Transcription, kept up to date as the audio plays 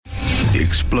The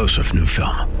explosive new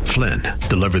film, Flynn,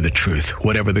 deliver the truth,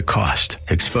 whatever the cost,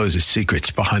 exposes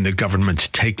secrets behind the government's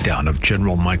takedown of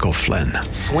General Michael Flynn.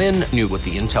 Flynn knew what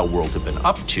the intel world had been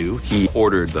up to. He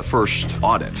ordered the first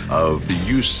audit of the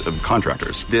use of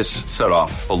contractors. This set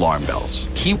off alarm bells.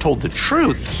 He told the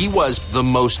truth. He was the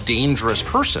most dangerous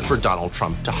person for Donald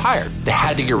Trump to hire. They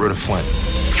had to get rid of Flynn.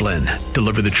 Flynn,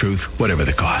 deliver the truth, whatever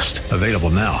the cost. Available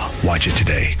now. Watch it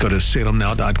today. Go to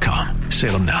salemnow.com.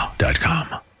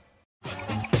 salemnow.com.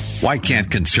 Why can't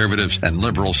conservatives and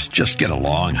liberals just get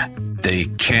along? They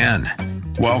can.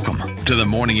 Welcome to The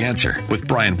Morning Answer with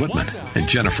Brian Whitman and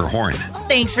Jennifer Horn.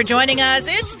 Thanks for joining us.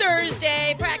 It's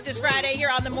Thursday, Practice Friday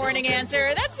here on The Morning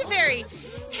Answer. That's a very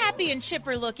happy and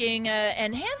chipper-looking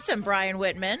and handsome Brian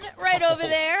Whitman right over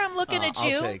there. I'm looking at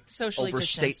you. I'll take socially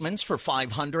overstatements distanced. For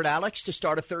 500, Alex, to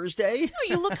start a Thursday. No,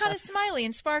 you look kind of smiley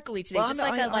and sparkly today, just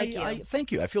like I like you.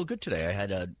 Thank you. I feel good today. I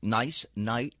had a nice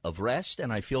night of rest,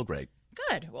 and I feel great.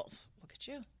 Good. Well, look at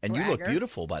you. And bragger. You look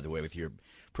beautiful, by the way, with your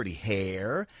pretty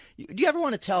hair. Do you ever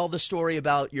want to tell the story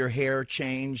about your hair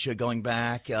change going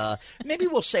back? Maybe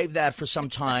we'll save that for some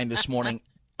time this morning.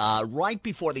 Right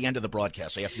before the end of the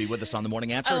broadcast. So you have to be with us on The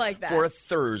Morning Answer. I like that. For a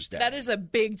Thursday. That is a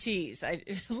big tease.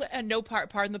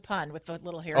 Pardon the pun with the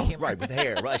little hair humor. Right, with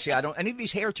hair. Right. See, I don't any of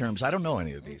these hair terms. I don't know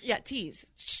any of these. Yeah, tease.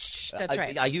 That's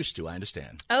right. I used to. I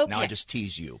understand. Okay. Now I just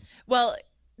tease you. Well,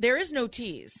 there is no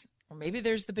tease. Or maybe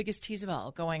there's the biggest tease of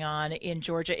all going on in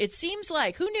Georgia. It seems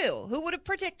like, who knew? Who would have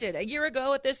predicted a year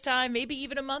ago at this time, maybe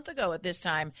even a month ago at this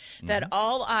time, that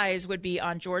all eyes would be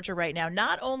on Georgia right now,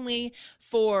 not only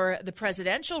for the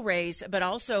presidential race, but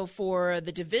also for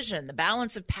the division, the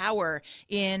balance of power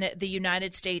in the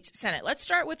United States Senate. Let's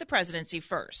start with the presidency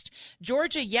first.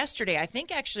 Georgia yesterday, I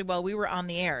think actually while we were on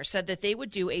the air, said that they would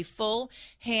do a full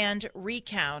hand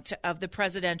recount of the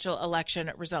presidential election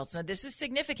results. Now, this is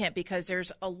significant because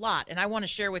there's a lot. And I want to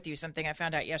share with you something I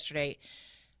found out yesterday,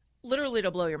 literally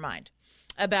to blow your mind,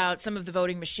 about some of the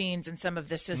voting machines and some of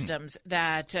the systems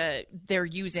that they're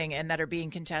using and that are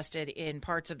being contested in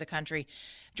parts of the country.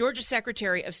 Georgia's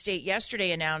Secretary of State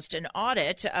yesterday announced an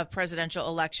audit of presidential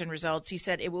election results. He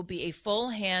said it will be a full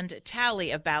hand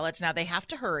tally of ballots. Now, they have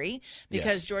to hurry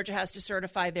because Georgia has to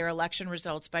certify their election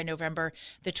results by November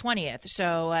the 20th.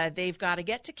 So they've got to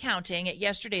get to counting.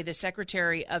 Yesterday, the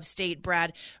Secretary of State,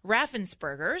 Brad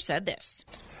Raffensperger, said this.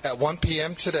 At 1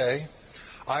 p.m. today,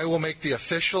 I will make the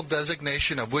official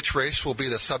designation of which race will be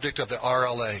the subject of the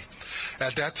RLA.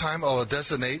 At that time, I will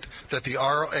designate that the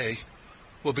RLA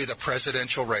will be the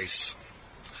presidential race.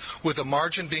 With the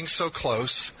margin being so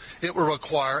close, it will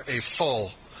require a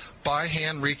full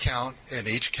by-hand recount in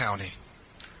each county.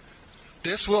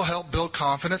 This will help build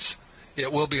confidence.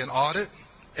 It will be an audit,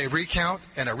 a recount,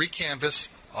 and a recanvass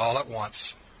all at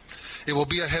once. It will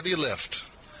be a heavy lift,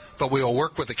 but we will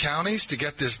work with the counties to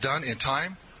get this done in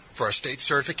time for our state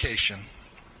certification.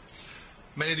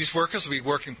 Many of these workers will be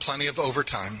working plenty of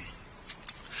overtime.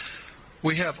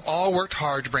 We have all worked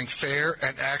hard to bring fair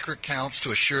and accurate counts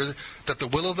to assure that the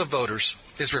will of the voters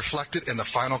is reflected in the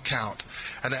final count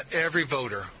and that every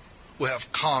voter will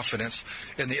have confidence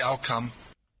in the outcome.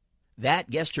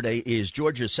 That yesterday is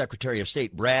Georgia's Secretary of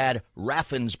State, Brad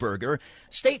Raffensperger.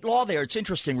 State law there, it's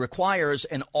interesting, requires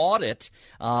an audit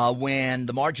when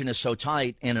the margin is so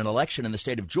tight in an election in the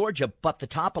state of Georgia, but the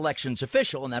top elections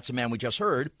official, and that's the man we just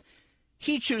heard,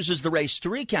 he chooses the race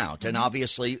to recount. And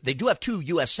obviously, they do have two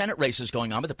U.S. Senate races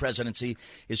going on, but the presidency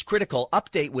is critical.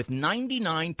 Update with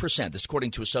 99%. This according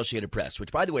to Associated Press,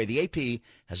 which, by the way, the AP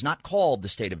has not called the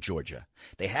state of Georgia.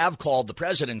 They have called the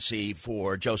presidency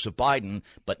for Joseph Biden,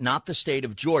 but not the state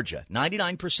of Georgia.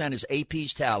 99% is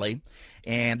AP's tally,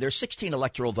 and there's 16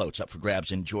 electoral votes up for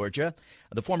grabs in Georgia.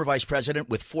 The former vice president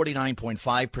with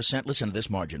 49.5%. Listen to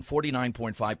this margin,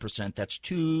 49.5%. That's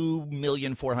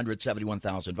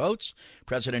 2,471,000 votes.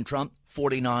 President Trump,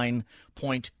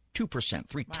 49.2%,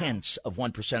 0.3 of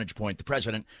 1 percentage point. The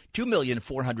president,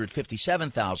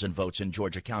 2,457,000 votes in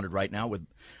Georgia counted right now with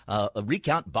a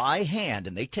recount by hand,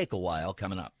 and they take a while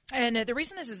coming up. And the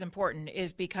reason this is important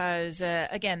is because,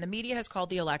 again, the media has called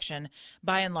the election,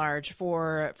 by and large,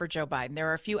 for Joe Biden. There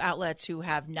are a few outlets who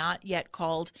have not yet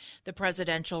called the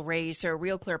presidential race.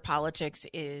 Real Clear Politics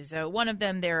is one of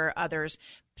them. There are others.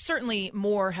 Certainly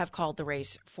more have called the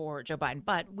race for Joe Biden.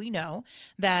 But we know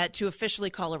that to officially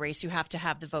call a race, you have to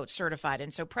have the vote certified.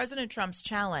 And so President Trump's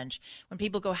challenge, when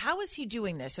people go, how is he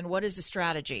doing this and what is the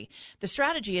strategy? The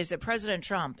strategy is that President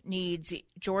Trump needs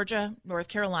Georgia, North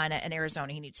Carolina, and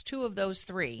Arizona. He needs needs two of those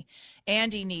three,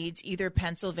 and he needs either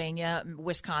Pennsylvania,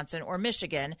 Wisconsin, or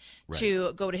Michigan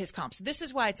to go to his comp. So this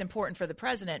is why it's important for the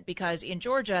president, because in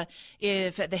Georgia,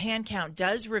 if the hand count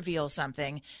does reveal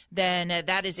something, then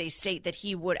that is a state that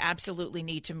he would absolutely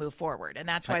need to move forward. And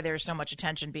that's why there's so much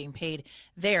attention being paid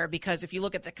there, because if you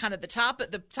look at the kind of the top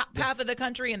half of the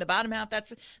country and the bottom half,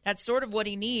 that's sort of what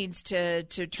he needs to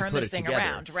turn this thing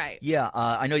around. Right. Yeah.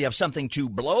 I know you have something to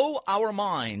blow our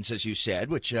minds, as you said,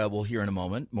 which we'll hear in a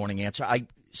moment. Morning Answer.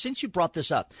 Since you brought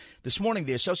this up, this morning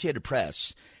the Associated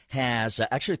Press has,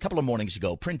 actually a couple of mornings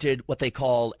ago, printed what they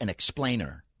call an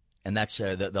explainer. And that's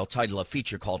they'll title a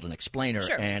feature called an explainer.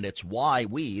 Sure. And it's why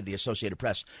we, the Associated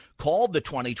Press, called the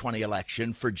 2020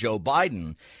 election for Joe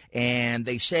Biden. And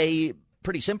they say,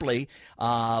 pretty simply,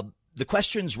 the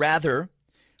question's rather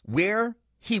where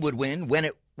he would win, when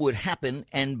it would happen,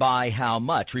 and by how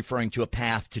much, referring to a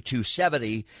path to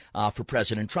 270 for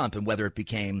President Trump, and whether it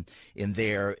became, in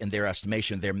their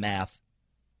estimation, their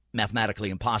mathematically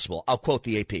impossible. I'll quote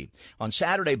the AP. On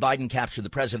Saturday, Biden captured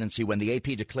the presidency when the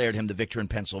AP declared him the victor in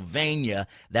Pennsylvania.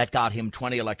 That got him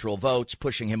 20 electoral votes,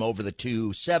 pushing him over the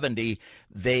 270.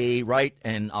 They write,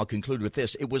 and I'll conclude with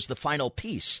this, it was the final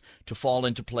piece to fall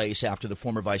into place after the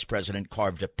former vice president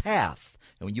carved a path.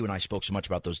 And when you and I spoke so much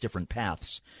about those different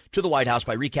paths to the White House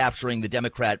by recapturing the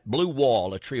Democrat blue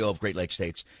wall, a trio of Great Lakes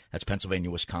states. That's Pennsylvania,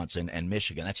 Wisconsin, and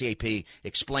Michigan. That's the AP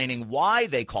explaining why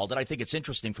they called it. I think it's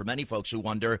interesting for many folks who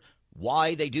wonder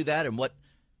why they do that and how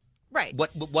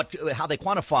they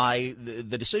quantify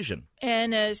the decision.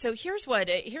 And so here's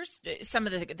some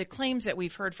of the claims that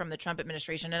we've heard from the Trump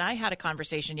administration. And I had a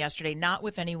conversation yesterday, not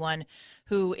with anyone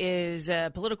who is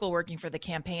political working for the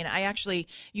campaign.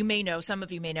 Some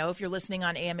of you may know, if you're listening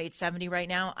on AM 870 right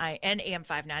now and AM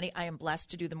 590, I am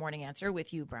blessed to do the Morning Answer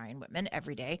with you, Brian Whitman,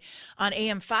 every day. On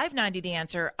AM 590, The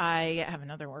Answer, I have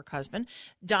another work husband,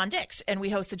 Don Dix, and we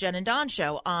host the Jen and Don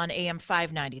show on AM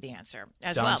 590, The Answer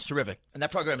as well. Don's terrific. And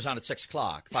that program is on at 6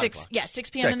 o'clock. 6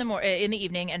 p.m. in the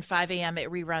evening, and 5 a.m. it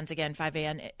reruns again, 5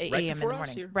 a.m. in the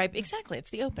morning. Right, exactly. It's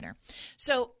the opener.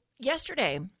 So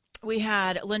yesterday we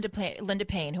had Linda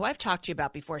Payne, who I've talked to you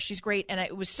about before. She's great, and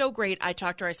it was so great. I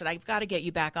talked to her. I said, I've got to get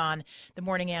you back on the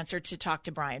Morning Answer to talk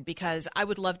to Brian, because I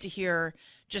would love to hear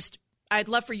I'd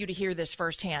love for you to hear this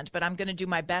firsthand, but I'm going to do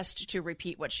my best to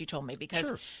repeat what she told me,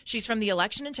 because she's from the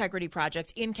Election Integrity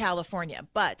Project in California.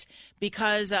 But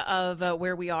because of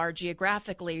where we are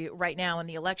geographically right now in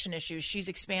the election issues, she's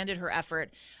expanded her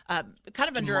effort kind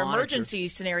of under emergency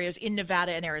scenarios in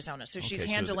Nevada and Arizona. So she's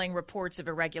handling reports of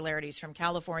irregularities from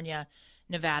California,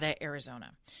 Nevada,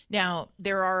 Arizona. Now,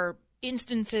 there are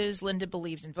instances. Linda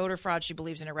believes in voter fraud. She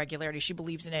believes in irregularity. She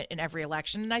believes in it in every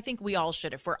election. And I think we all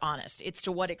should, if we're honest. It's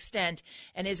to what extent,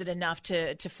 and is it enough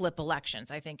to flip elections,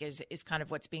 I think is kind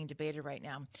of what's being debated right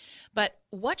now. But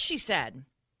what she said,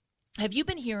 have you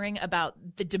been hearing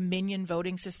about the Dominion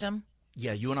voting system?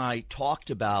 Yeah, you and I talked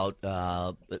about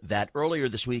that earlier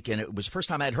this week, and it was the first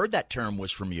time I'd heard that term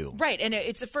was from you. Right, and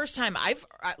it's the first time I've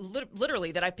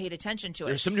literally that I've paid attention to it.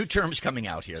 There's some new terms coming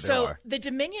out here. So the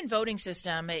Dominion voting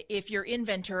system, if you're in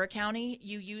Ventura County,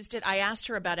 you used it. I asked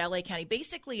her about L.A. County.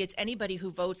 Basically, it's anybody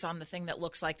who votes on the thing that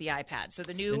looks like the iPad. So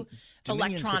the new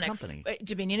electronic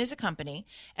Dominion is a company,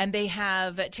 and they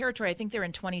have territory. I think they're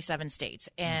in 27 states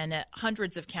and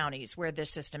hundreds of counties where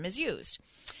this system is used.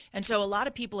 And so a lot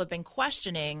of people have been questioning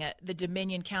the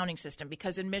Dominion counting system,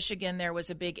 because in Michigan there was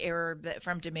a big error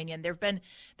from Dominion. There's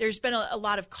been a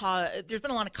lot of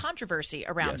controversy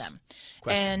around them.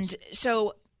 And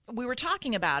so we were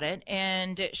talking about it,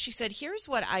 and she said, here's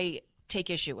what I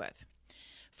take issue with.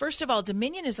 First of all,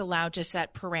 Dominion is allowed to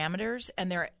set parameters,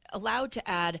 and they're allowed to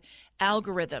add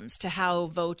algorithms to how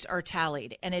votes are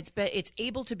tallied, and it's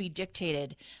able to be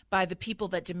dictated by the people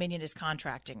that Dominion is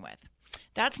contracting with.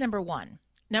 That's number one.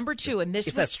 Number two, and if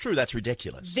that's true, that's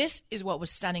ridiculous. This is what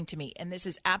was stunning to me, and this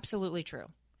is absolutely true.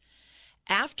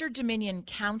 After Dominion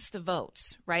counts the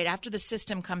votes, right, after the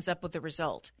system comes up with the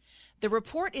result, the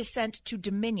report is sent to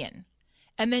Dominion,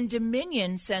 and then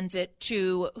Dominion sends it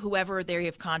to whoever they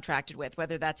have contracted with,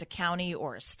 whether that's a county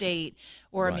or a state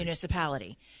or a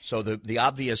municipality. So the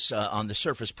obvious on the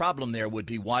surface problem there would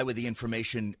be, why would the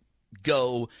information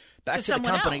go back to the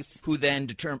company else, who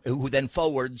then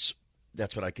forwards?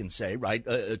 That's what I can say, right,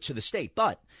 to the state.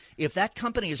 But if that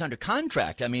company is under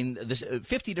contract, I mean, there's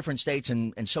 50 different states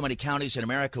and so many counties in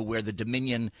America where the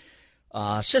Dominion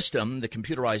system, the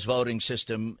computerized voting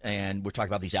system, and we're talking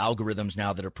about these algorithms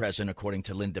now that are present, according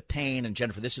to Linda Payne. And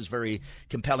Jennifer, this is very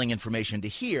compelling information to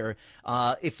hear.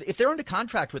 If they're under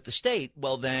contract with the state,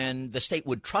 well, then the state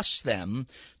would trust them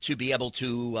to be able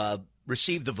to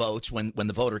receive the votes when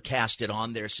the voter cast it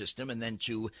on their system, and then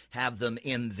to have them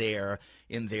in their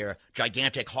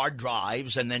gigantic hard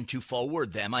drives, and then to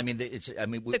forward them. I mean,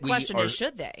 the question is,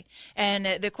 should they? And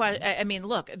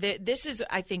this is,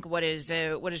 I think, what is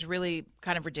really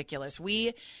kind of ridiculous.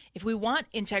 If we want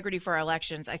integrity for our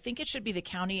elections, I think it should be the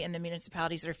county and the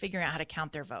municipalities that are figuring out how to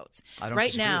count their votes.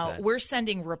 Right now, we're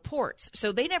sending reports,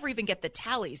 so they never even get the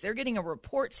tallies. They're getting a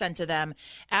report sent to them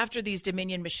after these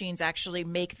Dominion machines actually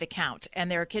make the count, and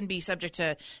there can be subject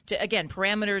to again,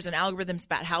 parameters and algorithms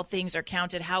about how things are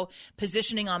counted, how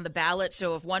positioning on the ballot.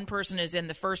 So if one person is in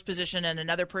the first position and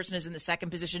another person is in the second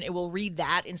position, it will read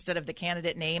that instead of the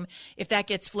candidate name. If that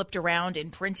gets flipped around in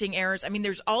printing errors, I mean,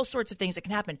 there's all sorts of things that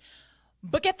can happen.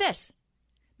 But get this.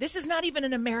 This is not even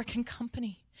an American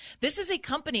company. This is a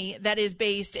company that is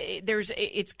based.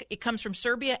 It comes from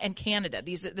Serbia and Canada.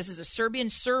 This is a Serbian.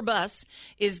 Serbus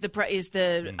is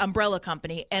the umbrella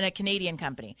company, and a Canadian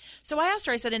company. So I asked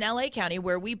her. I said, in L.A. County,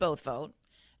 where we both vote,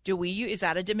 is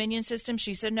that a Dominion system?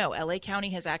 She said no. L.A. County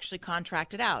has actually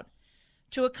contracted out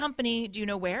to a company. Do you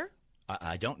know where?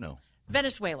 I don't know.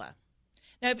 Venezuela.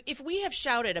 Now, if we have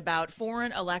shouted about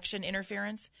foreign election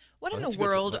interference, what in the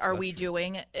world are we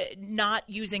doing not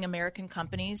using American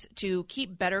companies to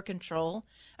keep better control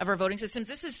of our voting systems?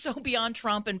 This is so beyond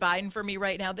Trump and Biden for me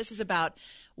right now. This is about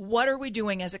what are we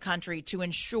doing as a country to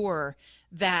ensure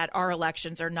that our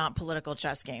elections are not political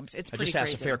chess games. It's pretty crazy. I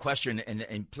just asked a fair question,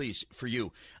 and please, for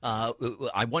you,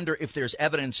 I wonder if there's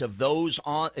evidence of those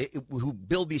who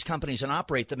build these companies and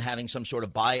operate them having some sort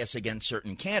of bias against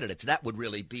certain candidates. That would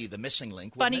really be the missing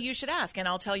link. Funny you should ask, and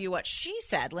I'll tell you what she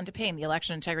said. Linda Payne, the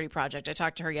Election Integrity Project. I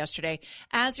talked to her yesterday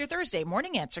as your Thursday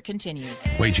Morning Answer continues.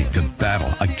 Waging the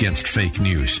battle against fake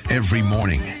news every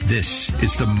morning. This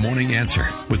is the Morning Answer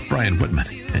with Brian Whitman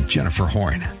and Jennifer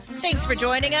Horn. Thanks for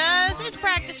joining us. It's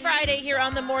Practice Friday here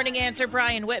on the Morning Answer.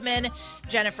 Brian Whitman,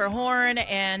 Jennifer Horn,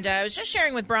 and I was just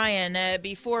sharing with Brian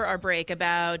before our break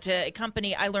about a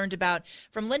company I learned about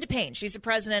from Linda Payne. She's the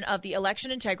president of the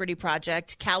Election Integrity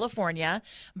Project, California,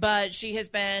 but she has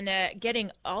been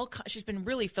she's been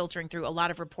really filtering through a lot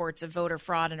of reports of voter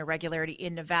fraud and irregularity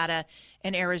in Nevada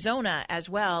and Arizona as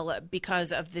well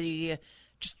because of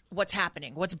just what's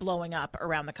happening, what's blowing up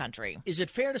around the country. Is it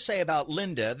fair to say about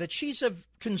Linda that she's a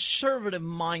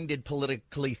conservative-minded,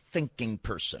 politically thinking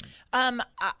person?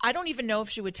 I don't even know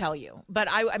if she would tell you, but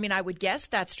I mean, I would guess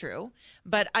that's true.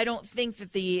 But I don't think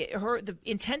that the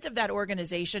intent of that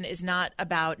organization is not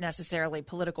about necessarily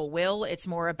political will. It's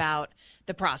more about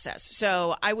the process.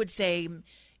 So I would say,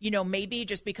 maybe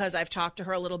just because I've talked to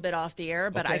her a little bit off the air,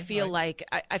 but okay,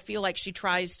 I feel like she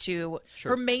tries to.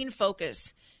 Sure. Her main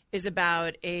focus is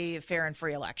about a fair and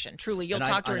free election. Truly, you'll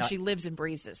talk to her, and she lives and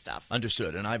breathes this stuff.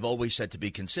 Understood. And I've always said, to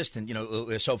be consistent,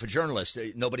 so for journalists,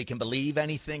 nobody can believe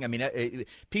anything. I mean,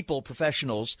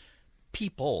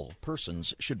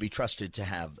 persons should be trusted to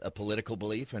have a political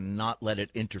belief and not let it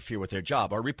interfere with their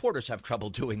job. Our reporters have trouble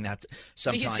doing that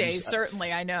sometimes. These days,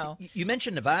 certainly, I know. You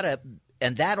mentioned Nevada,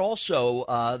 and that also,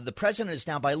 the president is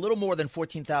down by a little more than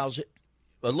 14,000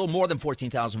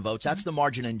 votes. That's the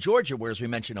margin in Georgia, where, as we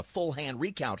mentioned, a full-hand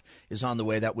recount is on the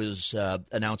way. That was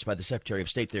announced by the Secretary of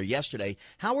State there yesterday.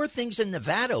 How are things in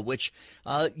Nevada, which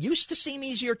used to seem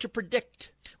easier to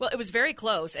predict? Well, it was very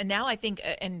close, and now I think,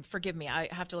 and forgive me, I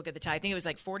have to look at the tie. I think it was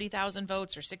like 40,000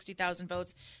 votes or 60,000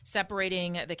 votes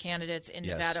separating the candidates in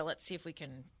Nevada. Let's see if we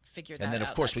can figure that out. And then,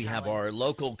 of course, we have our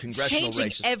local congressional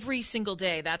races. Every single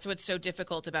day. That's what's so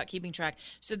difficult about keeping track.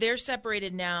 So they're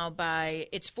separated now by,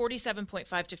 it's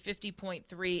 47.5 to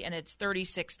 50.3, and it's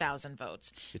 36,000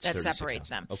 votes that separates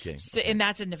them. Okay. So, and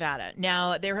that's in Nevada.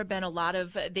 Now, there have been a lot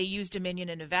of, they use Dominion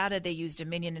in Nevada. They use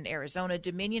Dominion in Arizona.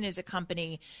 Dominion is a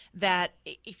company that,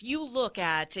 if you look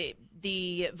at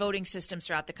the voting systems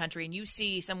throughout the country and you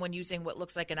see someone using what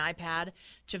looks like an iPad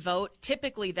to vote,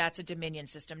 typically that's a Dominion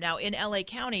system. Now, in L.A.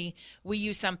 County, we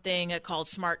use something called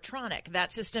Smartronic.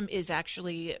 That system is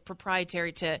actually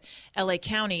proprietary to L.A.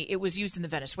 County. It was used in the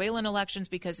Venezuelan elections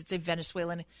because it's a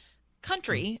Venezuelan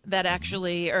country that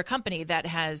actually, or a company that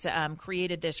has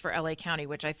created this for LA County,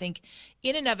 which I think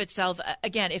in and of itself,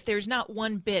 again, if there's not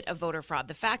one bit of voter fraud,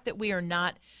 the fact that we are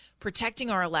not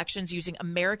protecting our elections using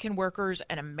American workers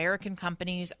and American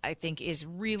companies, I think is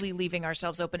really leaving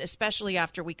ourselves open, especially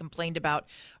after we complained about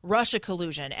Russia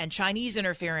collusion and Chinese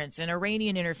interference and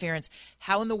Iranian interference.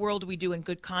 How in the world do we do in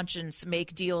good conscience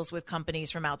make deals with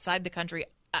companies from outside the country?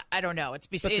 I don't know. It's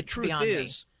beyond me.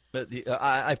 But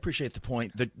I appreciate the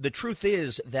point. The truth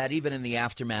is that even in the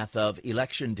aftermath of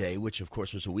Election Day, which, of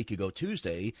course, was a week ago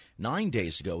Tuesday, 9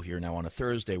 days ago here now on a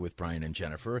Thursday with Brian and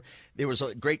Jennifer, there was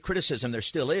a great criticism, there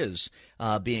still is,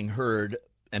 being heard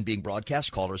and being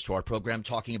broadcast callers to our program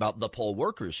talking about the poll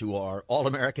workers, who are all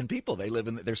American people. They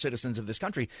live they're citizens of this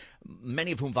country,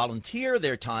 many of whom volunteer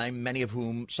their time, many of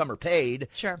whom some are paid.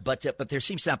 Sure. But there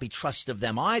seems to not be trust of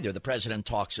them either. The president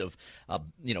talks of,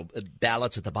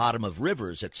 ballots at the bottom of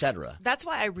rivers, et cetera. That's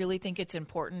why I really think it's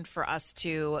important for us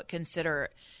to consider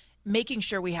making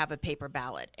sure we have a paper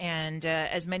ballot. And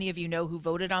as many of you know who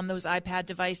voted on those iPad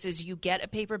devices, you get a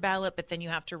paper ballot, but then you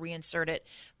have to reinsert it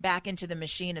back into the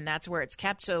machine, and that's where it's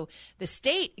kept. So the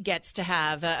state gets to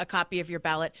have a copy of your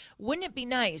ballot. Wouldn't it be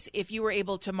nice if you were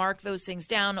able to mark those things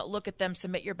down, look at them,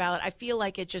 submit your ballot? I feel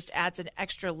like it just adds an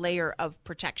extra layer of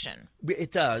protection.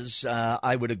 It does.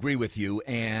 I would agree with you.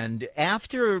 And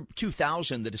after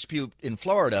 2000, the dispute in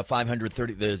Florida,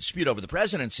 the dispute over the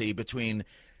presidency between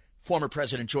former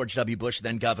President George W. Bush,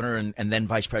 then governor, and then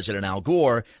Vice President Al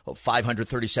Gore,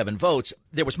 537 votes.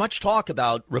 There was much talk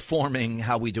about reforming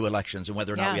how we do elections and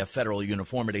whether or not we have federal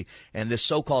uniformity. And this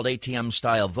so-called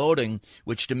ATM-style voting,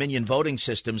 which Dominion voting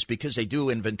systems, because they do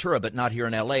in Ventura but not here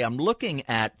in L.A., I'm looking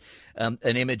at an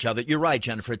image of it. You're right,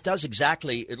 Jennifer. It does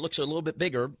exactly. It looks a little bit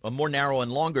bigger, more narrow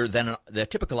and longer than the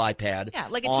typical iPad. Yeah,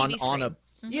 like a TV screen.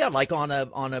 Yeah, like on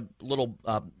a little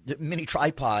mini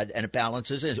tripod, and it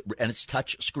balances, and it's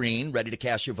touch screen, ready to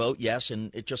cast your vote, yes, and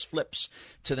it just flips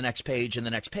to the next page and the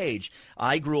next page.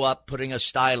 I grew up putting a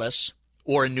stylus,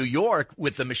 or in New York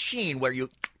with the machine where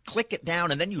you click it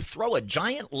down and then you throw a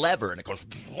giant lever and it goes.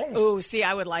 Oh, see,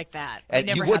 I would like that. And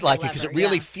you would like it because it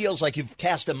really feels like you've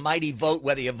cast a mighty vote,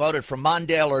 whether you voted for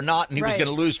Mondale or not, and he was going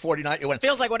to lose 49. It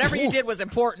feels like whatever you did was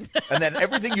important. And then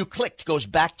everything you clicked goes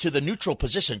back to the neutral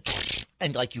position.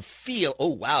 And like you feel, oh,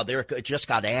 wow, it just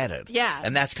got added. Yeah.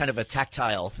 And that's kind of a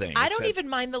tactile thing. I don't even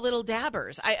mind the little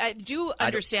dabbers. I do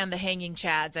understand the hanging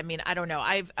chads. I mean, I don't know.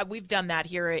 We've done that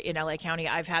here in LA County.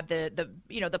 I've had the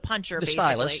puncher, the basically.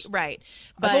 Stylus. Right.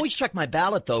 But I've always checked my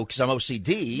ballot, though, because I'm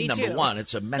OCD. Me Number too. one,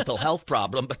 it's a mental health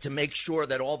problem. But to make sure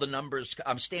that all the numbers,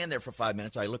 I'm standing there for 5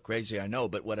 minutes. I look crazy, I know,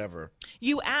 but whatever.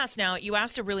 You asked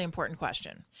a really important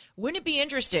question. Wouldn't it be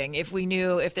interesting if we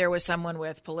knew if there was someone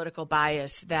with political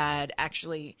bias that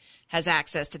actually has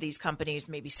access to these companies,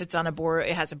 maybe sits on a board,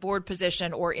 has a board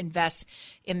position, or invests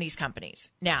in these companies?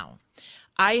 Now,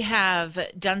 I have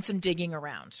done some digging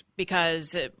around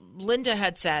because Linda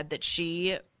had said that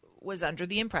she was under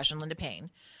the impression, Linda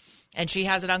Payne, and she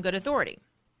has it on good authority,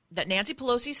 that Nancy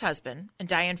Pelosi's husband and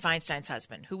Dianne Feinstein's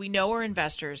husband, who we know are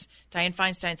investors, Dianne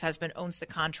Feinstein's husband owns the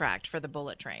contract for the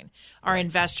bullet train, are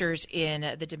investors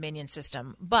in the Dominion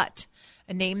system. But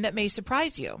a name that may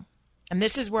surprise you, and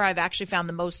this is where I've actually found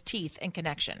the most teeth and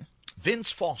connection.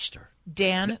 Vince Foster.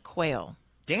 Dan Quayle.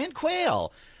 Dan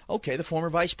Quayle. Okay, the former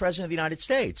vice president of the United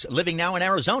States, living now in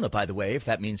Arizona, by the way, if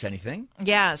that means anything.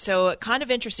 Yeah, so kind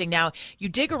of interesting. Now, you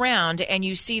dig around and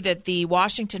you see that the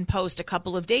Washington Post a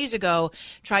couple of days ago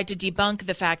tried to debunk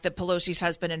the fact that Pelosi's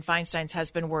husband and Feinstein's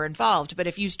husband were involved. But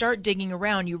if you start digging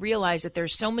around, you realize that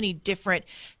there's so many different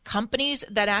companies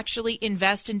that actually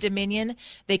invest in Dominion.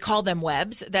 They call them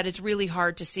webs, that it's really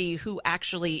hard to see who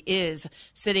actually is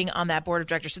sitting on that board of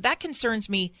directors. So that concerns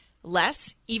me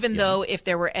less, even though if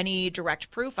there were any direct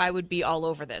proof, I would be all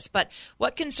over this. But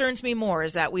what concerns me more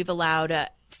is that we've allowed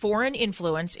foreign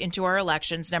influence into our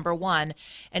elections, number one,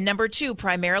 and number two,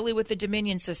 primarily with the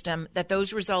Dominion system, that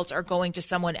those results are going to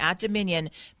someone at Dominion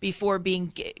before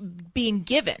being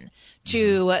given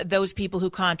to those people who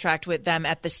contract with them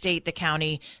at the state, the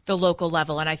county, the local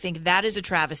level. And I think that is a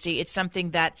travesty. It's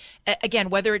something that, again,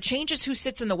 whether it changes who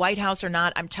sits in the White House or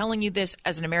not, I'm telling you this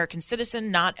as an American citizen,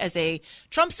 not as a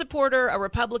Trump supporter, a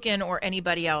Republican, or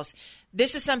anybody else.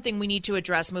 This is something we need to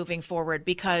address moving forward,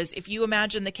 because if you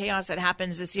imagine the chaos that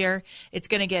happens this year, it's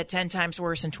going to get 10 times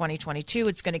worse in 2022.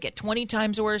 It's going to get 20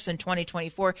 times worse in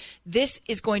 2024. This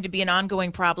is going to be an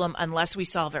ongoing problem unless we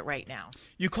solve it right now.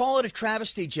 You call it a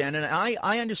travesty, Jen, and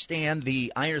I understand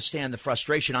the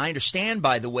frustration. I understand,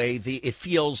 by the way, it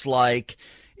feels like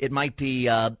it might be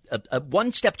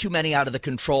one step too many out of the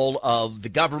control of the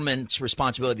government's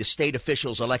responsibility, the state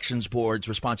officials, elections boards'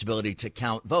 responsibility to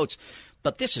count votes.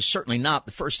 But this is certainly not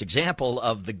the first example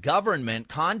of the government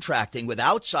contracting with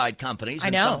outside companies,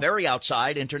 and some very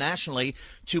outside internationally,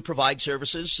 to provide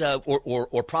services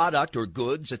or product or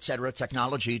goods, et cetera,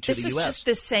 technology to the U.S. This is just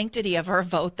the sanctity of our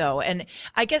vote, though. And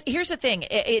I guess here's the thing.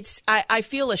 I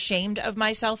feel ashamed of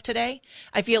myself today.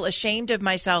 I feel ashamed of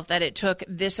myself that it took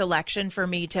this election for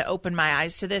me to open my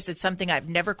eyes to this. It's something I've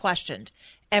never questioned,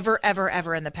 ever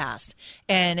in the past.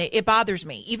 And it bothers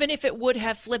me. Even if it would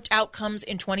have flipped outcomes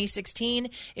in 2016,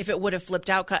 if it would have flipped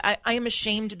out, I am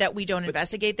ashamed that we don't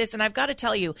investigate this. And I've got to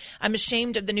tell you, I'm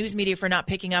ashamed of the news media for not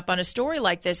picking up on a story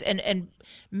like this and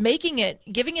giving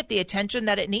it the attention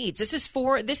that it needs.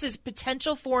 This is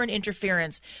potential foreign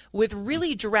interference with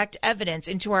really direct evidence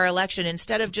into our election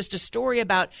instead of just a story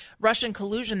about Russian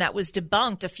collusion that was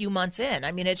debunked a few months in.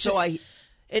 I mean, it's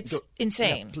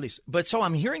insane. Yeah, please. But so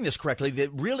I'm hearing this correctly,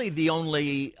 that really the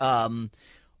only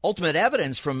ultimate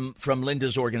evidence from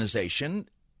Linda's organization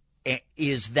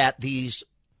is that the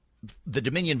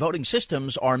Dominion voting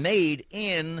systems are made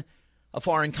in a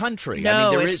foreign country.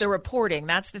 No, it's the reporting.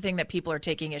 That's the thing that people are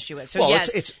taking issue with. So,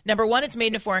 it's number one, it's made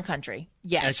in a foreign country.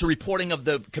 Yes. And it's the reporting of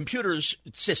the computers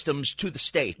systems to the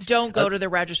state. Don't go to the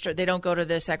register. They don't go to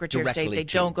the Secretary of State. They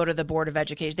don't go to the Board of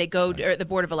Education. They go to the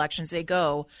Board of Elections. They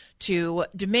go to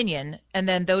Dominion. And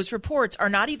then those reports are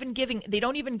not even they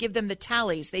don't even give them the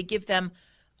tallies. They give them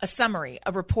a summary,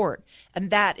 a report, and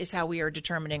that is how we are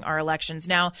determining our elections.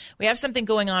 Now, we have something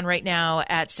going on right now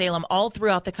at Salem all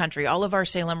throughout the country. All of our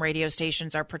Salem radio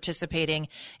stations are participating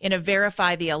in a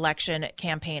Verify the Election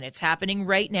campaign. It's happening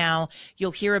right now. You'll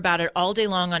hear about it all day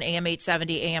long on AM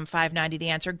 870, AM 590, The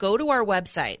Answer. Go to our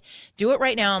website. Do it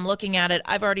right now. I'm looking at it.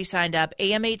 I've already signed up.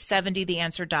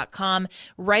 AM870theanswer.com.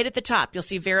 Right at the top, you'll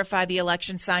see Verify the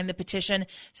Election. Sign the petition.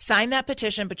 Sign that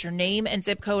petition. Put your name and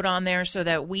zip code on there so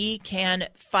that we can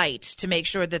fight to make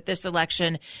sure that this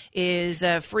election is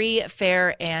free,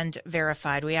 fair, and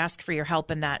verified. We ask for your help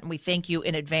in that, and we thank you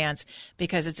in advance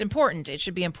because it's important. It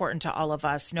should be important to all of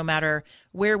us, no matter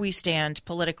where we stand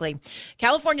politically.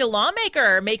 California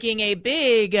lawmaker making a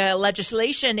big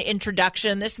legislation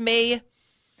introduction. This may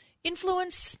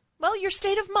influence your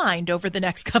state of mind over the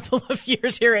next couple of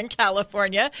years here in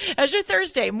California. As your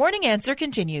Thursday Morning Answer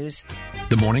continues.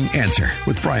 The Morning Answer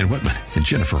with Brian Whitman and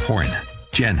Jennifer Horn.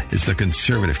 Jen is the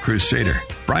conservative crusader.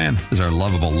 Brian is our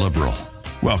lovable liberal.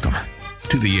 Welcome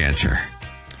to The Answer.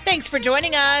 Thanks for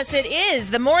joining us. It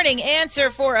is The Morning Answer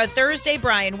for a Thursday.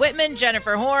 Brian Whitman,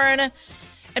 Jennifer Horn.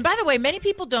 And by the way, many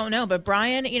people don't know, but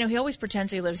Brian, he always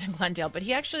pretends he lives in Glendale, but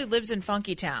he actually lives in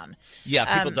Funky Town.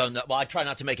 Yeah, people don't know. Well, I try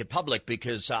not to make it public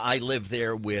because I live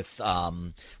there with,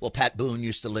 Pat Boone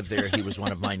used to live there. He was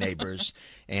one of my neighbors.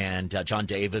 And John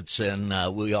Davidson,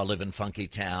 we all live in Funky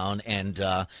Town. And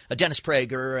Dennis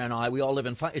Prager and we all live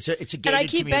in Funky. It's a gated community. And I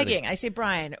keep community. begging. I say,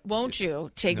 Brian, won't you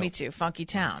take me to Funky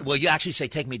Town? Well, you actually say,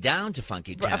 take me down to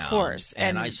Funky Town. Of course.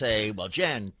 And I say, well,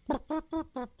 Jen...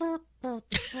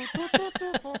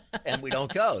 and we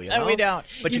don't go, No, we don't.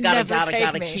 But you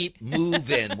gotta keep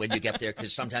moving when you get there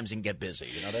because sometimes you can get busy.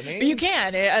 You know what I mean? You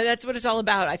can. That's what it's all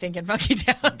about, I think, in Funky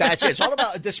Town. That's it. It's all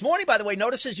about. This morning, by the way,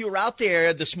 notice as you were out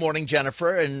there this morning,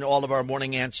 Jennifer, and all of our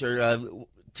Morning Answer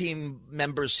team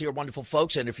members here, wonderful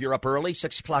folks. And if you're up early,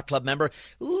 6 o'clock club member,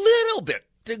 little bit.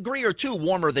 Degree or two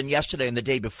warmer than yesterday and the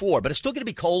day before, but it's still going to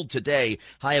be cold today.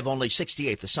 High of only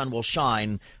 68. The sun will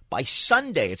shine. By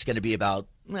Sunday, it's going to be about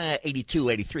 82,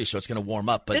 83, so it's going to warm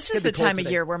up. But this is the time of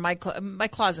year where my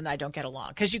closet and I don't get along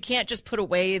because you can't just put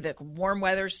away the warm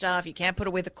weather stuff. You can't put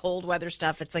away the cold weather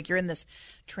stuff. It's like you're in this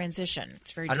transition.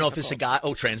 It's very difficult. I don't know if this is a guy.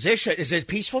 Oh, transition. Is it a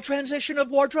peaceful transition of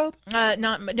wardrobe?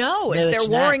 No, they're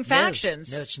warring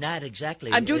factions. No, it's not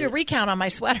exactly. I'm doing a recount on my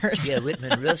sweaters. Yeah,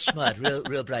 Whitman, real smart,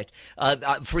 real bright.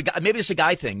 Maybe it's a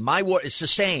guy thing. It's the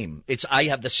same. I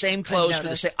have the same clothes for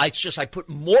the same. It's just I put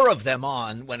more of them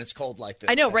on when it's cold like this.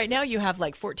 I know. Right now you have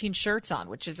like 14 shirts on,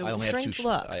 which is a strange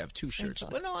look. I have two shirts.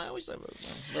 Well, no, I always have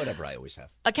whatever I always have.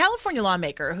 A California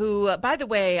lawmaker who, by the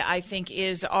way, I think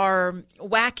is our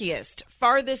wackiest,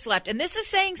 farthest left. And this is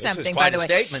saying something, this is quite by the way.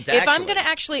 Statement, if I'm going to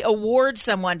actually award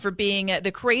someone for being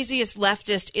the craziest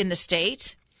leftist in the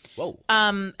state, whoa.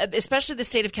 Especially the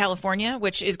state of California,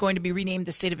 which is going to be renamed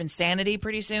the state of insanity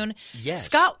pretty soon. Yes.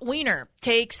 Scott Wiener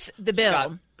takes the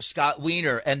bill. Scott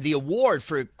Wiener, and the award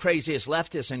for craziest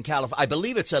leftist in California. I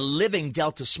believe it's a living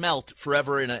Delta smelt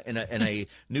forever in a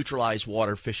neutralized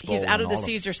water fishbowl. He's out of the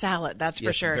Caesar salad, that's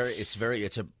for sure. It's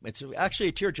actually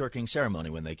a tear-jerking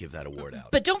ceremony when they give that award out.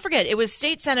 But don't forget, it was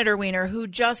State Senator Wiener who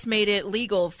just made it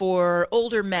legal for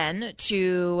older men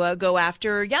to go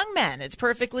after young men. It's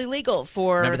perfectly legal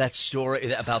for. Remember that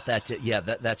story about that? Yeah,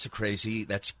 that's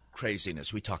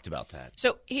craziness. We talked about that.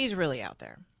 So he's really out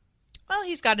there. Well,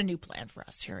 he's got a new plan for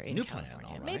us here in California. Plan,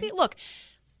 all right. Maybe, look,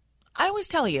 I always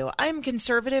tell you, I'm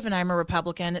conservative and I'm a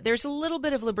Republican. There's a little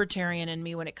bit of libertarian in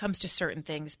me when it comes to certain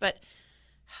things, but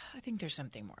I think there's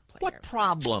something more at play What here.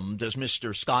 problem does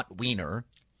Mr. Scott Wiener...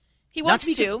 He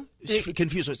wants to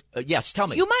confuse us. Yes, tell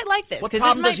me. You might like this because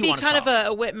this might be kind of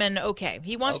a Whitman. Okay,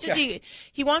 he wants to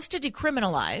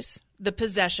decriminalize the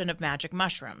possession of magic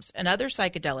mushrooms and other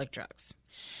psychedelic drugs.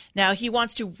 Now, he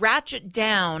wants to ratchet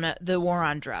down the war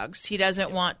on drugs. He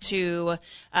doesn't want to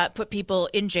put people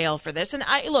in jail for this. And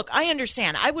I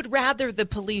understand. I would rather the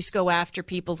police go after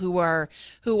people who are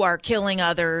killing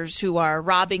others, who are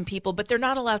robbing people, but they're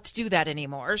not allowed to do that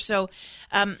anymore. So,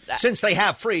 since they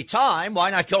have free time,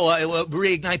 why not go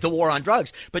reignite the war on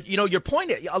drugs? But your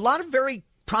point. A lot of very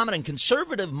prominent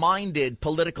conservative-minded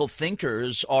political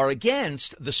thinkers are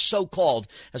against the so-called,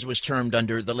 as it was termed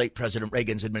under the late President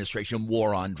Reagan's administration,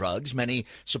 war on drugs. Many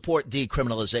support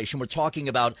decriminalization. We're talking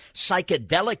about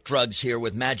psychedelic drugs here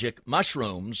with magic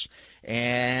mushrooms.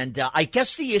 And I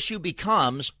guess the issue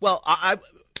becomes, well,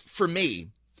 for me,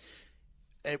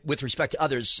 with respect to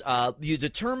others, you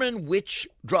determine which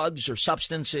drugs or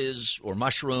substances or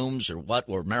mushrooms or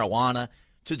marijuana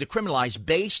to decriminalize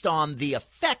based on the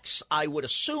effects. I would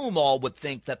assume all would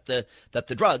think that the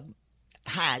drug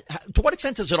has. To what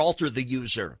extent does it alter the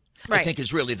user? Right. I think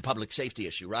is really the public safety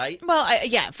issue, right? Well,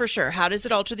 yeah, for sure. How does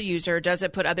it alter the user? Does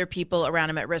it put other people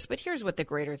around him at risk? But here's what the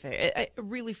greater thing. I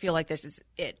really feel like this is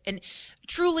it. And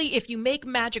truly, if you make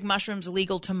magic mushrooms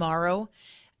legal tomorrow,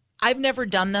 I've never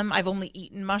done them. I've only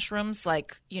eaten mushrooms,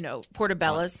 like,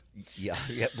 portobellos. Yeah,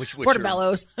 which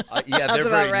portobellos. Yeah, they're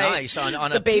very right. Nice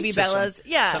on the a baby pizza. bellas.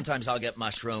 Yeah. Sometimes I'll get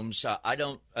mushrooms. I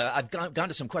don't. I've gone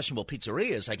to some questionable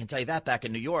pizzerias. I can tell you that back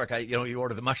in New York. You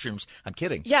order the mushrooms. I'm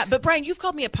kidding. Yeah, but Brian, you've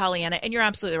called me a Pollyanna, and you're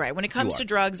absolutely right. When it comes to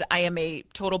drugs, I am a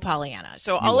total Pollyanna.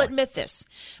 So I'll admit this.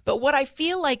 But what I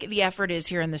feel like the effort is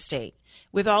here in the state,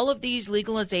 with all of these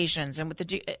legalizations and with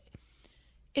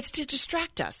it's to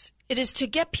distract us. It is to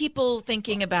get people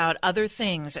thinking about other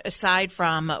things aside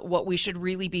from what we should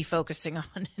really be focusing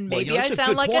on. And maybe I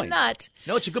sound like a nut.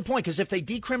 No, it's a good point, because if they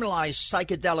decriminalize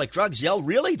psychedelic drugs, they'll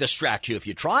really distract you if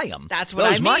you try them. That's what I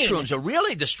mean. Those mushrooms will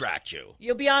really distract you.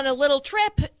 You'll be on a little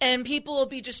trip, and people will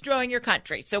be destroying your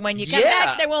country. So when you come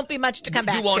back, there won't be much to come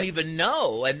back to. You won't even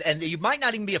know. And you might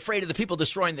not even be afraid of the people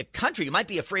destroying the country. You might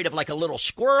be afraid of like a little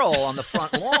squirrel on the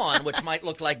front lawn, which might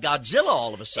look like Godzilla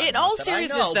all of a sudden. In all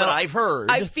seriousness, though, but I've heard.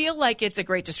 I feel like it's a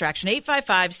great distraction.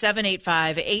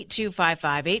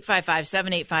 855-785-8255.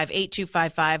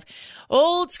 855-785-8255.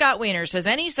 Old Scott Wiener says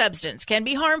any substance can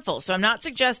be harmful, so I'm not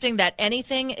suggesting that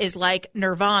anything is like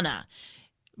nirvana.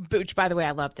 Which, by the way,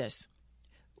 I love this.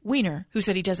 Wiener, who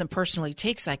said he doesn't personally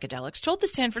take psychedelics, told the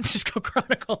San Francisco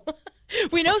Chronicle,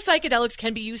 "We know psychedelics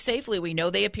can be used safely. We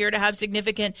know they appear to have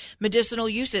significant medicinal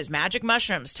uses. Magic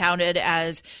mushrooms, touted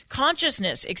as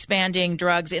consciousness-expanding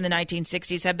drugs in the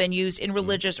 1960s, have been used in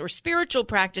religious or spiritual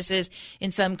practices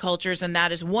in some cultures, and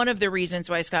that is one of the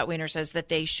reasons why Scott Wiener says that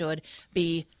they should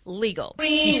be legal."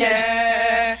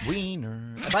 Wiener.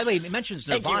 By the way, he mentions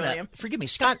Nirvana. Thank you, forgive me,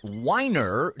 Scott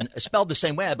Wiener, spelled the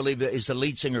same way, I believe, is the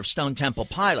lead singer of Stone Temple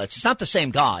Pilots. It's not the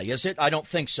same guy, is it? I don't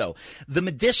think so. The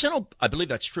medicinal, I believe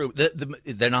that's true.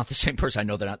 They're not the same person. I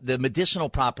know they're not. The medicinal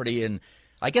property, and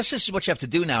I guess this is what you have to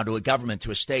do now to a government,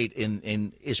 to a state,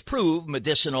 is prove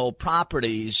medicinal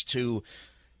properties to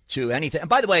anything. And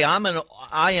by the way, I'm a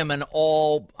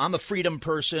freedom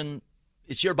person.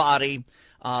 It's your body.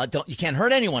 You can't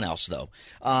hurt anyone else, though.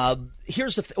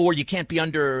 Here's or you can't be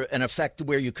under an effect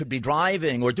where you could be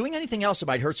driving or doing anything else that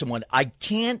might hurt someone. I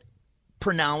can't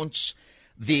pronounce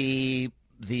the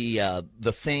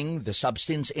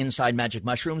substance inside magic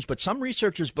mushrooms, but some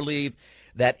researchers believe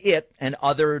that it and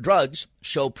other drugs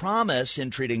show promise in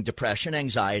treating depression,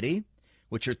 anxiety,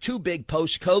 which are two big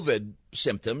post-COVID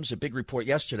symptoms, a big report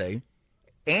yesterday,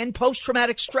 and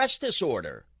post-traumatic stress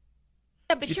disorder.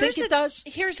 Yeah, but you think it does?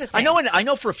 Here's the thing. I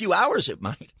know for a few hours it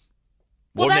might.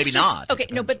 Well, or maybe not. Okay,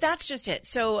 no, but that's just it.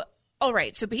 So, all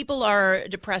right, so people are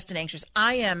depressed and anxious.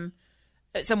 I am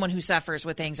someone who suffers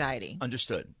with anxiety.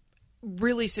 Understood.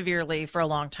 Really severely for a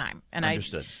long time. And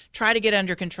Understood. I try to get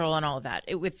under control and all of that.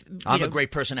 I'm a great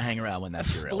person to hang around when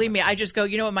that's your Believe me, I just go,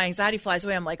 when my anxiety flies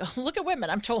away, I'm like, oh, look at women.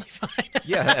 I'm totally fine.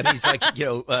 Yeah, I mean, it's like,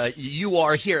 you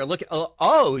are here. Look,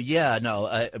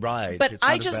 right. But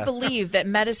I just believe that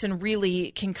medicine really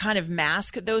can kind of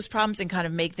mask those problems and kind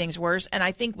of make things worse. And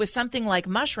I think with something like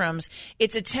mushrooms,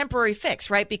 it's a temporary fix,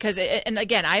 right? Because, and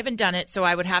again, I haven't done it, so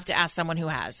I would have to ask someone who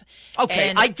has.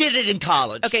 Okay, I did it in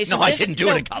college. Okay, so I didn't do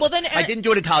it in college. Well, then, I didn't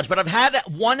do it in college, but I've had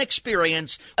one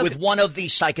experience with one of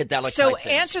these psychedelic. So type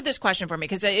things. Answer this question for me,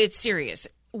 because it's serious.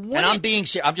 I'm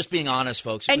just being honest,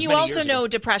 folks. And you also know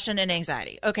depression and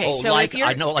anxiety. Okay, so if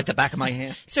I know it like the back of my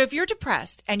hand. So if you're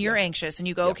depressed and you're anxious and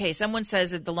you go, okay, someone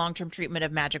says that the long-term treatment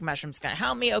of magic mushrooms is going to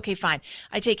help me. Okay, fine.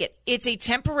 I take it. It's a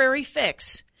temporary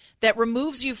fix that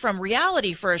removes you from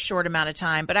reality for a short amount of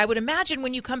time. But I would imagine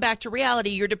when you come back to reality,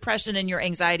 your depression and your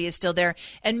anxiety is still there,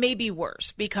 and maybe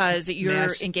worse because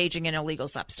you're engaging in an illegal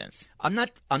substance. I'm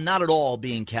not at all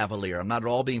being cavalier. I'm not at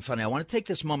all being funny. I want to take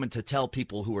this moment to tell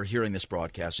people who are hearing this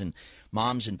broadcast, and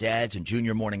moms and dads and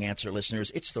Junior Morning Answer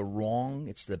listeners, it's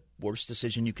the worst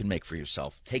decision you can make for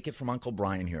yourself. Take it from Uncle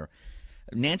Brian here.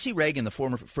 Nancy Reagan, the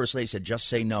former First Lady, said, just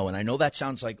say no. And I know that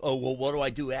sounds like, oh, well, what do I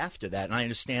do after that? And I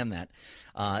understand that.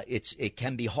 It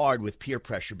can be hard with peer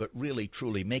pressure, but really,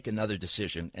 truly, make another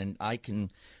decision. And and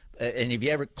if you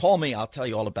ever call me, I'll tell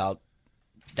you all about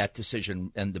that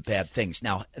decision and the bad things.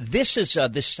 Now, this is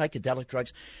this psychedelic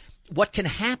drugs. What can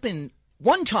happen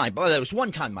one time, there was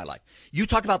one time in my life, you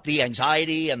talk about the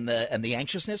anxiety and the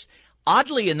anxiousness.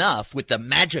 Oddly enough, with the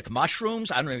magic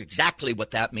mushrooms, I don't know exactly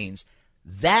what that means,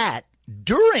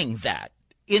 during that,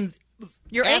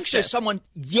 you're anxious. Someone,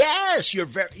 yes, you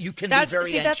can be very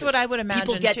anxious. That's what I would imagine,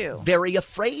 People get too. very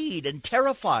afraid and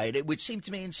terrified. It would seem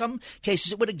to me in some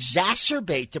cases it would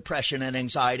exacerbate depression and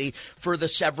anxiety for the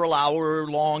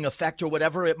several-hour-long effect or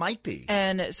whatever it might be.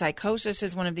 And psychosis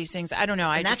is one of these things. I don't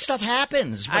know. That stuff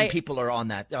happens when people are on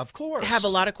that, of course. I have a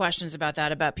lot of questions about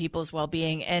that, about people's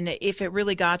well-being. And if it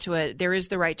really got to it, there is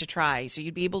the right to try. So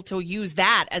you'd be able to use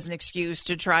that as an excuse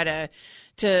to try to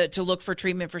look for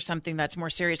treatment for something that's more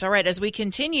serious. All right, as we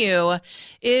continue,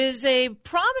 is a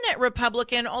prominent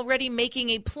Republican already making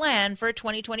a plan for a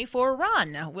 2024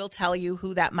 run? We'll tell you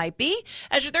who that might be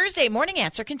as your Thursday Morning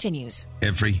Answer continues.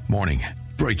 Every morning,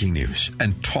 breaking news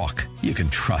and talk you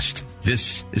can trust.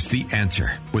 This is The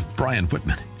Answer with Brian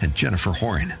Whitman and Jennifer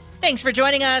Horn. Thanks for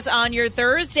joining us on your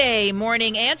Thursday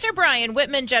Morning Answer. Brian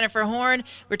Whitman, Jennifer Horn.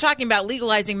 We're talking about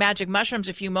legalizing magic mushrooms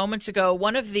a few moments ago.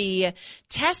 One of the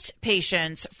test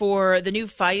patients for the new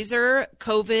Pfizer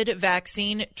COVID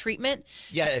vaccine treatment.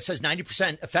 Yeah, it says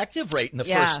 90% effective rate in the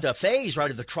first phase, right,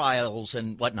 of the trials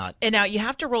and whatnot. And now you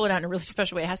have to roll it out in a really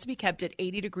special way. It has to be kept at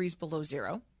 80 degrees below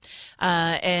zero.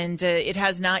 And it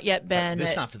has not yet been.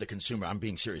 It's not for the consumer. I'm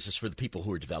being serious. It's for the people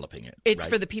who are developing it. It's right?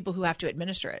 for the people who have to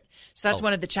administer it. So that's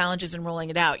one of the challenges in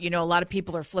rolling it out. You know, a lot of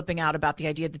people are flipping out about the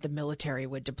idea that the military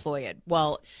would deploy it.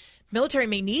 Well, military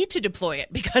may need to deploy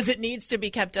it because it needs to be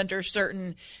kept under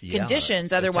certain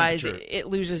conditions. Otherwise, it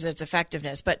loses its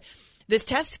effectiveness. But this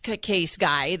test case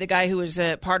guy, the guy who was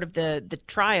part of the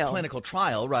trial. Clinical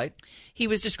trial, right. He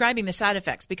was describing the side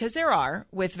effects because there are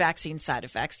with vaccine side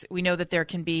effects. We know that there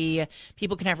can be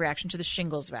people can have reaction to the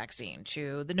shingles vaccine,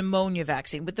 to the pneumonia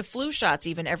vaccine, with the flu shots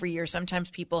even every year. Sometimes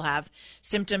people have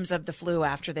symptoms of the flu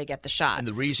after they get the shot. And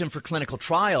the reason for clinical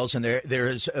trials, and there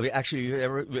is actually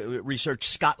research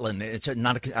Scotland. It's I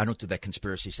don't do that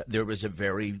conspiracy stuff. There's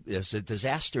a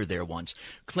disaster there once.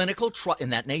 In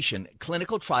that nation,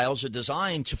 clinical trials are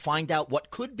designed to find out what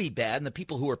could be bad, and the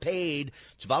people who are paid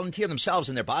to volunteer themselves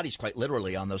and their bodies quite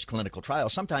literally on those clinical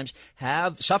trials sometimes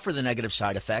suffer the negative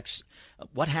side effects.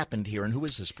 What happened here, and who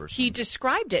is this person? He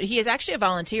described it. He is actually a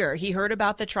volunteer. He heard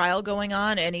about the trial going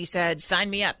on, and he said, sign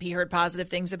me up. He heard positive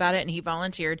things about it, and he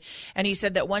volunteered. And he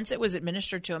said that once it was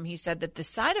administered to him, he said that the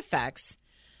side effects,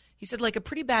 he said like a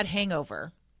pretty bad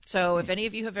hangover. So if any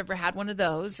of you have ever had one of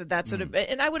those, that's what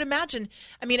and I would imagine,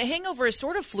 I mean, a hangover is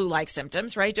sort of flu-like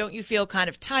symptoms, right? Don't you feel kind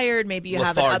of tired? Maybe you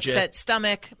have an upset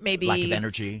stomach, maybe lack of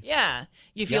energy. Yeah.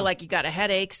 You feel like you got a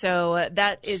headache. So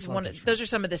that is those are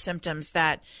some of the symptoms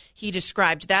that he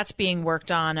described. That's being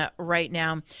worked on right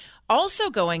now.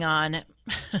 Also going on,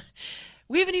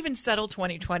 we haven't even settled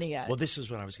 2020 yet. Well, this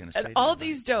is what I was going to say. All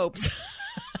these dopes.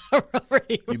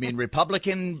 You mean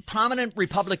prominent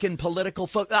Republican political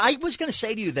folks? I was going to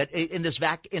say to you that in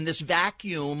this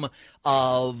vacuum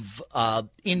of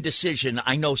indecision,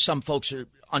 I know some folks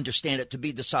understand it to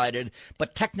be decided,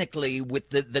 but technically with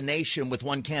the nation, with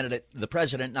one candidate, the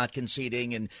president not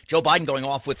conceding, and Joe Biden going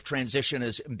off with transition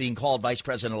as being called vice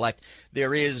president-elect,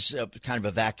 there is kind of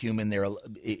a vacuum in there.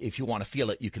 If you want to feel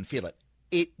it, you can feel it.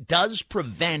 It does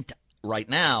prevent right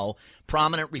now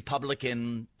prominent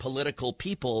Republican political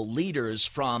people, leaders,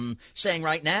 from saying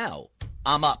right now,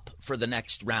 I'm up for the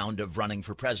next round of running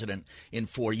for president in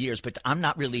 4 years. But I'm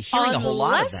not really hearing a whole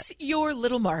lot of that. Unless you're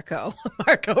little Marco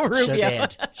Rubio.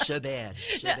 So bad.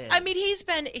 I mean,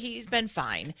 he's been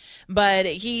fine, but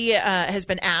he has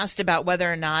been asked about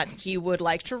whether or not he would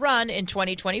like to run in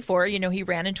 2024. You know, he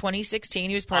ran in 2016.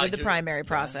 He was part of the primary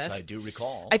process. Yes, I do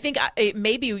recall. I think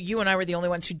maybe you and I were the only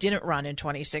ones who didn't run in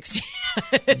 2016.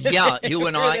 Yeah, you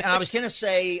and I. And I was going to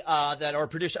say that our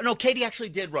producer, no, Katie actually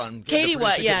did run. Katie,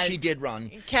 she did run.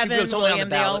 Kevin, William,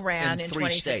 they all ran in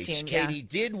 2016. States. Katie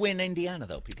did win Indiana,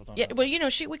 though. People don't know. Well, you know,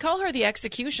 we call her the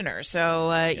executioner.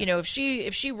 So, you know, if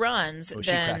she runs, then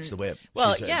she cracks the whip.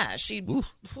 Well, she.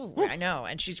 I know,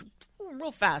 and she's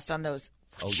real fast on those.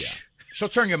 Oh, yeah. She'll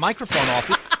turn your microphone off.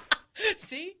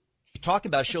 See? You talk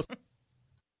about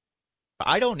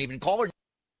I don't even call her.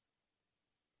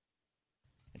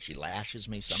 And she lashes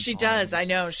me sometimes. She does. I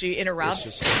know. She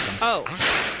interrupts. No,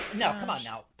 come on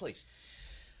now, please.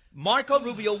 Marco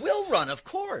Rubio will run, of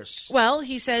course. Well,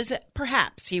 he says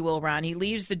perhaps he will run. He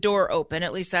leaves the door open.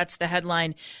 At least that's the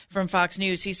headline from Fox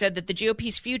News. He said that the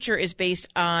GOP's future is based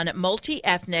on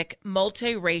multi-ethnic,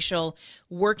 multiracial,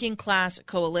 working-class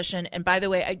coalition. And by the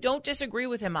way, I don't disagree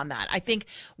with him on that. I think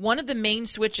one of the main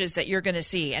switches that you're going to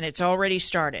see, and it's already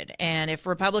started, and if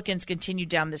Republicans continue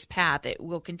down this path, it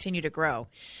will continue to grow,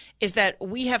 is that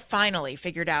we have finally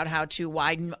figured out how to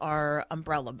widen our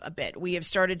umbrella a bit. We have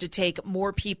started to take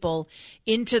more people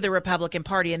into the Republican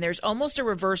Party, and there's almost a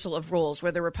reversal of roles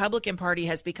where the Republican Party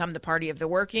has become the party of the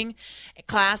working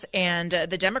class, and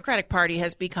the Democratic Party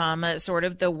has become sort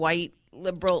of the white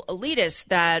liberal elitists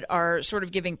that are sort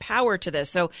of giving power to this.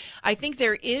 So I think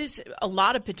there is a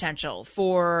lot of potential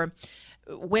for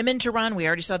women to run. We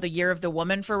already saw the year of the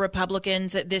woman for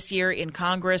Republicans this year in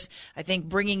Congress. I think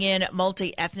bringing in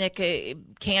multi-ethnic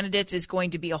candidates is going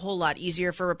to be a whole lot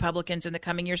easier for Republicans in the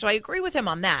coming year. So I agree with him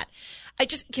on that.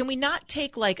 Can we not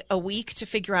take like a week to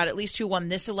figure out at least who won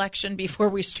this election before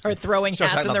we start throwing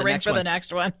hats in the ring for the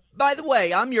next one? By the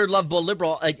way, I'm your lovable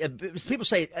liberal. People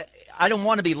say I don't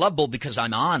want to be lovable because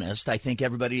I'm honest. I think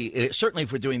everybody, certainly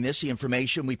if we're doing this, the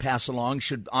information we pass along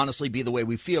should honestly be the way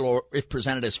we feel, or if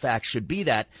presented as facts, should be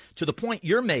that. To the point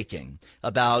you're making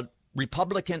about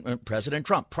Republican President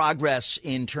Trump, progress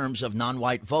in terms of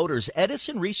non-white voters.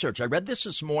 Edison Research, I read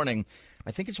this morning,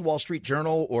 I think it's Wall Street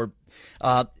Journal, or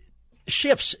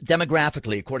shifts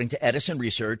demographically, according to Edison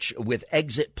Research, with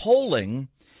exit polling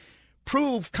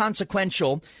prove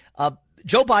consequential.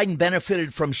 Joe Biden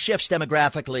benefited from shifts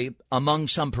demographically among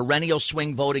some perennial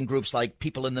swing voting groups like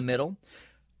people in the middle.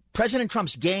 President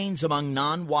Trump's gains among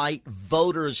non-white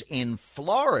voters in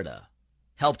Florida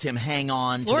helped him hang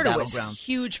on Florida to the battleground. Was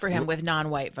huge for him with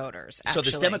non-white voters,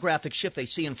 actually. So this demographic shift they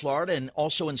see in Florida and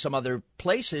also in some other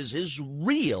places is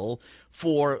real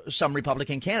for some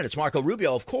Republican candidates. Marco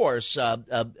Rubio, of course,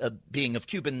 being of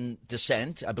Cuban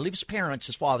descent, I believe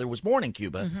his father was born in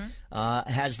Cuba,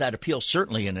 has that appeal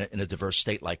certainly in a diverse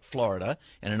state like Florida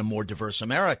and in a more diverse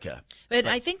America. But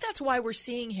I think that's why we're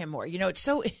seeing him more. You know, it's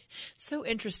so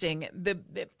interesting. The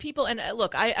people, and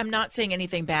look, I'm not saying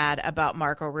anything bad about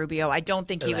Marco Rubio. I don't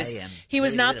think he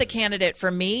was not the candidate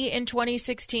for me in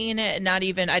 2016. I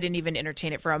didn't even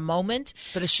entertain it for a moment.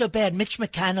 But it's so bad. Mitch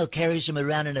McConnell carries him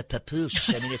around in a papoose.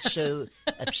 I mean, it's so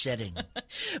upsetting.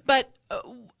 But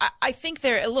I think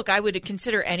I would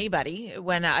consider anybody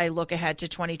when I look ahead to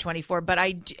 2024. But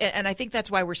I think that's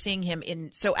why we're seeing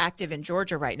him so active in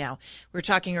Georgia right now. We were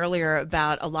talking earlier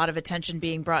about a lot of attention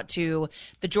being brought to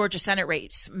the Georgia Senate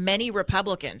race. Many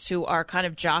Republicans who are kind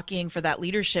of jockeying for that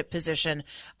leadership position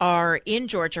are in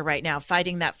Georgia right now,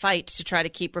 fighting that fight to try to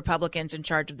keep Republicans in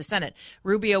charge of the Senate.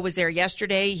 Rubio was there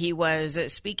yesterday. He was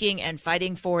speaking and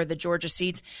fighting for the Georgia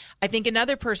seats. I think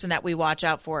another person that we watch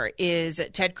out for is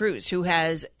Ted Cruz, who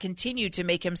has continued to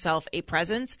make himself a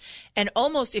presence and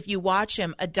almost, if you watch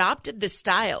him, adopted the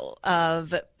style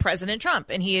of President Trump,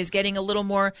 and he is getting a little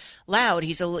more loud.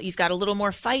 He's got a little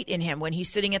more fight in him when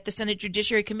he's sitting at the Senate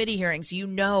Judiciary Committee hearings. You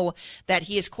know that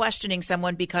he is questioning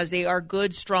someone because they are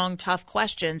good, strong, tough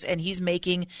questions, and he's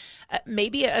making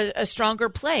maybe a stronger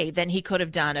play than he could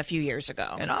have done a few years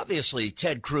ago. And obviously,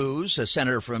 Ted Cruz, a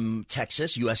senator from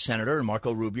Texas, U.S. Senator, and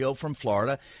Marco Rubio from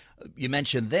Florida. You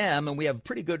mentioned them, and we have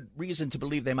pretty good reason to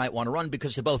believe they might want to run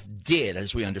because they both did,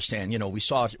 as we understand. You know,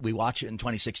 we watched it in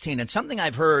 2016. And something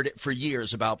I've heard for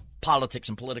years about politics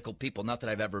and political people, not that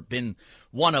I've ever been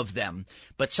one of them,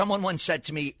 but someone once said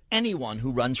to me, anyone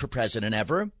who runs for president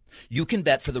ever, you can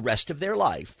bet for the rest of their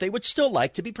life they would still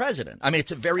like to be president. I mean,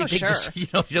 it's a very big decision. You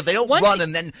know, they don't run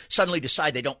and then suddenly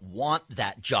decide they don't want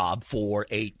that job for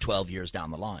 8, 12 years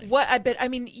down the line. I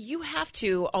mean, you have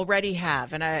to already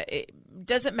have, and it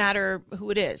doesn't matter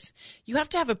who it is, you have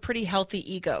to have a pretty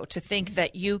healthy ego to think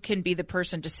that you can be the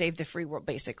person to save the free world,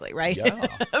 basically, right?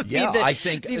 Yeah, I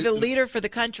think be the leader for the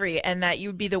country, and that you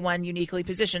would be the one uniquely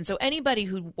positioned. So anybody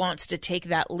who wants to take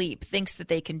that leap thinks that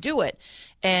they can do it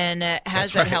and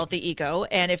has that healthy ego.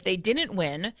 And if they didn't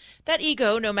win, that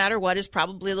ego, no matter what, is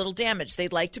probably a little damaged.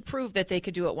 They'd like to prove that they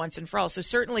could do it once and for all. So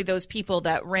certainly those people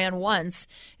that ran once,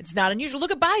 it's not unusual.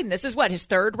 Look at Biden. This is his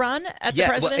third run at the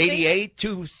presidency? 88,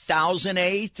 2000.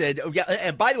 2008.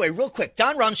 And by the way, real quick,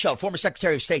 Don Rumsfeld, former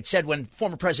Secretary of State, said when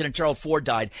former President Gerald Ford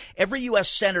died, every U.S.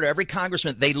 senator, every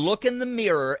congressman, they look in the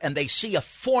mirror and they see a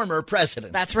former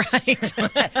president. That's right.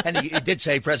 And he did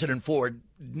say President Ford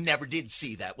never did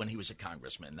see that when he was a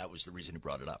congressman. That was the reason he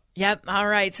brought it up. Yep. All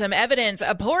right. Some evidence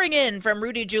pouring in from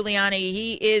Rudy Giuliani.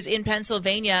 He is in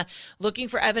Pennsylvania looking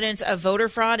for evidence of voter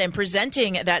fraud and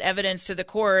presenting that evidence to the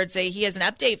courts. He has an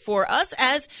update for us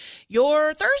as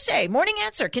your Thursday Morning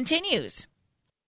Answer continues.